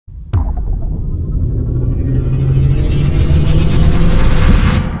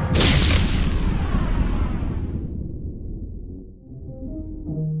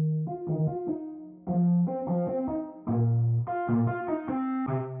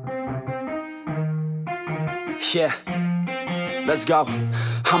Yeah, let's go.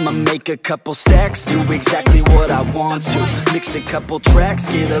 I'ma make a couple stacks, do exactly what I want to. Mix a couple tracks,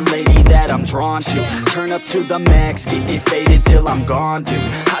 get a lady that I'm drawn to. Turn up to the max, get me faded till I'm gone, dude.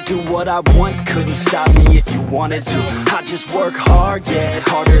 I do what I want, couldn't stop me if you wanted to. I just work hard, yeah,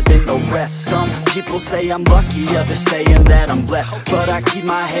 harder than the rest. Some people say I'm lucky, others saying that I'm blessed. But I keep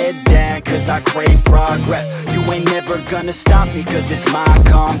my head down, cause I crave progress. You ain't never gonna stop me, cause it's my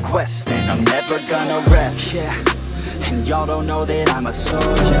conquest. And I'm never gonna rest, yeah. And y'all don't know that I'm a soldier.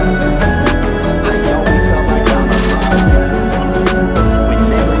 I always felt like I'm alone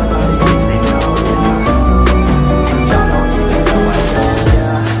when everybody thinks they know ya. And y'all don't even know I love ya.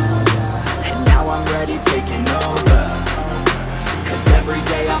 And now I'm ready taking over, cause every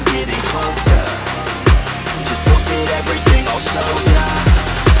day I'm getting closer. Just look at everything I'll show ya.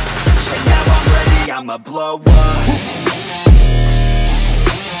 And now I'm ready, I'ma blow up.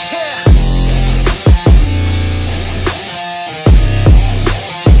 Yeah.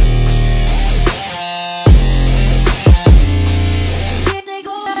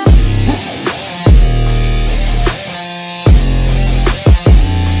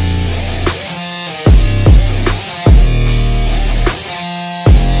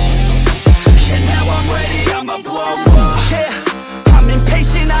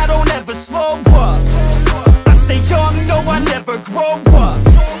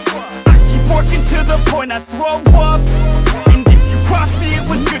 I throw up, and if you cross me, it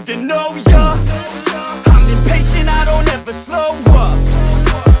was good to know ya. I'm impatient, I don't ever slow up.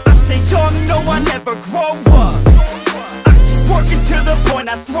 I stay young, no, I never grow up. I keep working to the point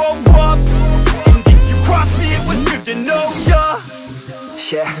I throw up, and if you cross me, it was good to know ya.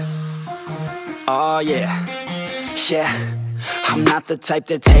 Yeah, oh yeah, yeah. I'm not the type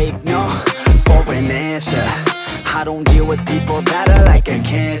to take no for an answer. I don't deal with people that are like a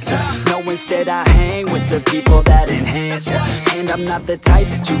cancer. No, instead I hang with the people that enhance ya. And I'm not the type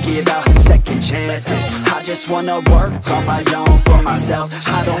to give out second chances. I just wanna work on my own for myself.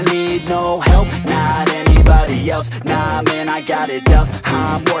 I don't need no help, not anybody else. Nah, man, I got it dealt.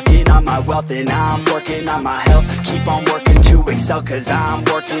 I'm working on my wealth and I'm working on my health. Keep on working to excel, cause I'm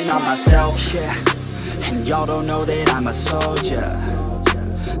working on myself. Yeah, and y'all don't know that I'm a soldier.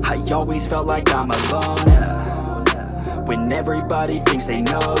 I always felt like I'm alone, yeah. When everybody thinks they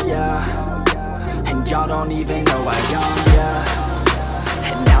know ya, and y'all don't even know I own ya.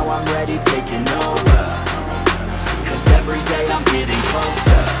 And now I'm ready taking over, cause every day I'm getting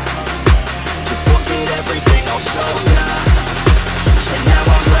closer. Just look at everything I'll show ya. And now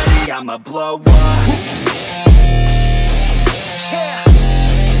I'm ready, I'ma blow up. Yeah.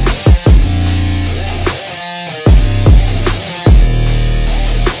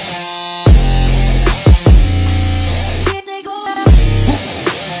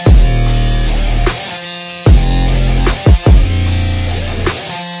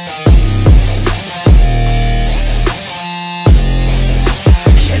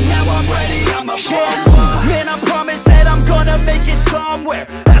 Man, I promise that I'm gonna make it somewhere.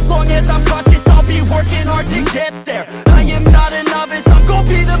 As long as I'm conscious, I'll be working hard to get there. I am not a novice, I'm gonna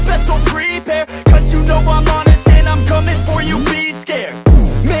be the best, so prepare. Cause you know I'm honest and I'm coming for you, be scared.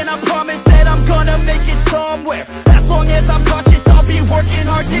 Man, I promise that I'm gonna make it somewhere. As long as I'm conscious, I'll be working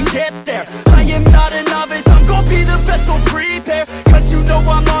hard to get there. I am not a novice, I'm gonna be the best, so prepare. Cause you know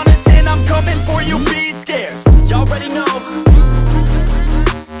I'm honest and I'm coming for you, be scared. Y'all already know.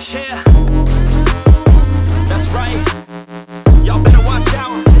 Yeah, that's right. Y'all better watch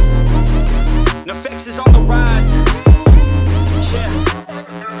out. NFX is on the rise. Yeah.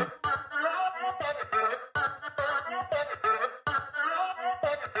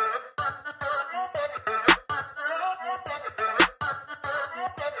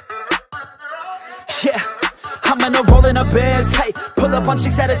 Yeah, I'm in a roll in a Benz, hey. Pull up on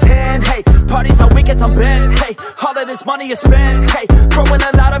 6 out of 10, hey. Parties on weekends, I'm bent, hey. All of this money is spent, hey. Throwing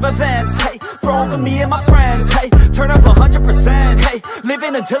a lot of events, hey. Throwing for me and my friends, hey. Turn up 100%, hey.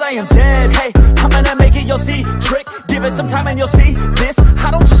 Living until I am dead, hey. I'm gonna make it, you'll see. Trick, give it some time and you'll see. This, I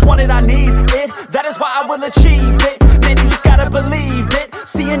don't just want it, I need it. That is why I will achieve it. Man, you just gotta believe it.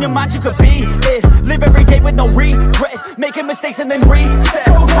 See in your mind you could be it. Live every day with no regret. Making mistakes and then reset.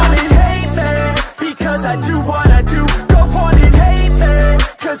 Go on and hate me, because I do what I do. Go on and hate me,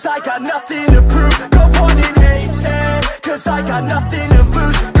 cause I got nothing to prove. Go on and hate me, cause I got nothing to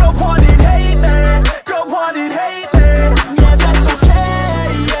lose. Go on and hate me, go on and hate me. Yeah, that's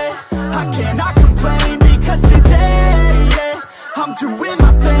okay, yeah. I cannot complain, because today, yeah, I'm doing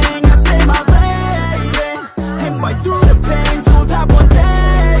my thing, I stay my lane, yeah, and fight through the pain, so that one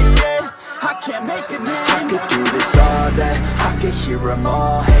day, yeah, I can make a name. I could do this all day, I could hear hear them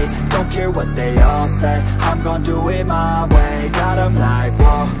all hate. Don't care what they all say, I'm gonna do it my way. Got them like,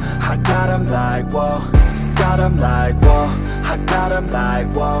 whoa, I got them like, whoa. Got them like, whoa, I got them like,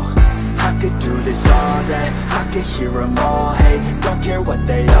 whoa. I could do this all day, I could hear them all hate. Don't care what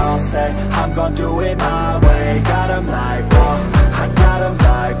they all say, I'm gonna do it my way. Got them like, whoa, I got them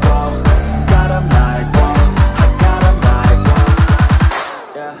like, whoa. Got them like, whoa, I got them like, whoa.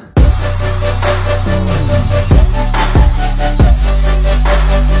 Yeah.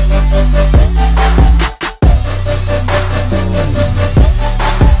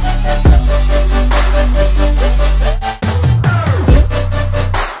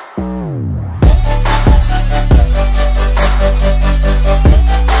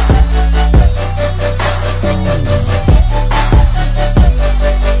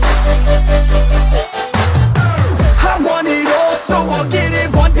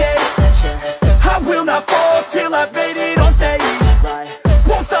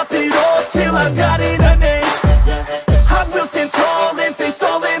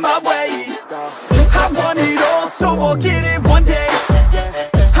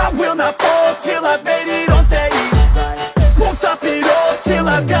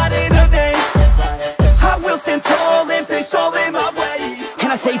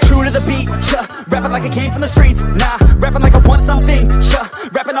 Like I came from the streets, nah. Rapping like I want something, yeah.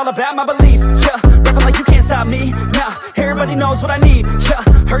 Rapping all about my beliefs, yeah. Rapping like you can't stop me, nah. Everybody knows what I need, yeah.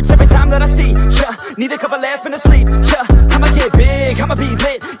 Hurts every time that I see, yeah. Need a couple last minutes sleep, yeah. I'ma get big, I'ma be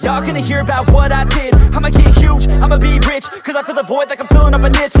lit. Y'all gonna hear about what I did. I'ma get huge, I'ma be rich. Cause I feel the void like I'm filling up a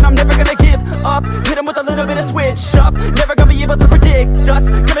niche. And I'm never gonna give up, hit 'em with a little bit of switch up. Never gonna be able to predict us.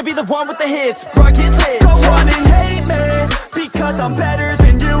 Gonna be the one with the hits, bro, get lit. Go on and hate me, because I'm better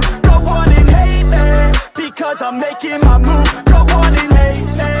than you. Go on and hate me, because I'm making my move. Go on and hate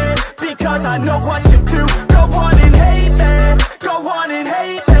me, because I know what to do. Go on and hate me, go on and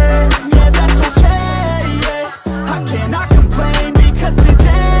hate me. Yeah, that's okay, yeah. I cannot complain, because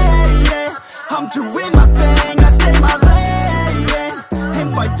today, yeah, I'm doing my thing. I stay my lane,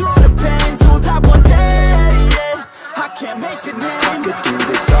 and fight through the pain, so that one day, yeah, I can make a name. I could do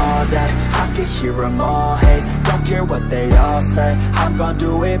this all day, I could hear them all hate. Don't care what they all say, I'm gonna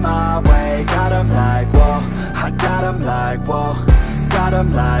do it my way. Got them like, whoa, I got them like, whoa. Got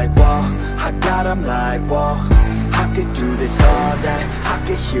them like, whoa, I got them like, whoa. I could do this all day, I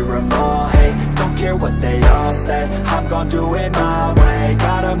could hear them all hate. Don't care what they all say, I'm gonna do it my way.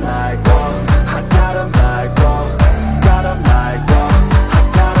 Got them like, whoa, I got them like, whoa. Got them like, whoa, I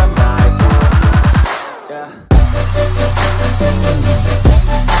got them like, whoa. Yeah.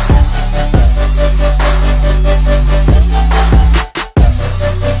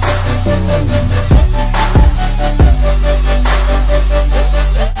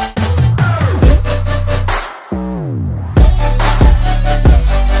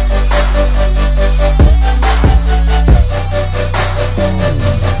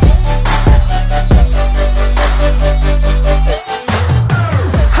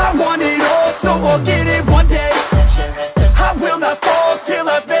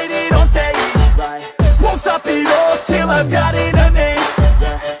 I've got it a name.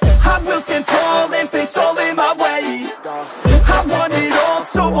 I will stand tall and face all in my way. I want it all,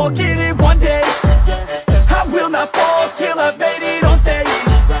 so I'll get it one day. I will not fall till I've made it on stage.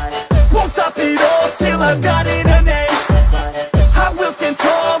 Won't stop it all till I've got it.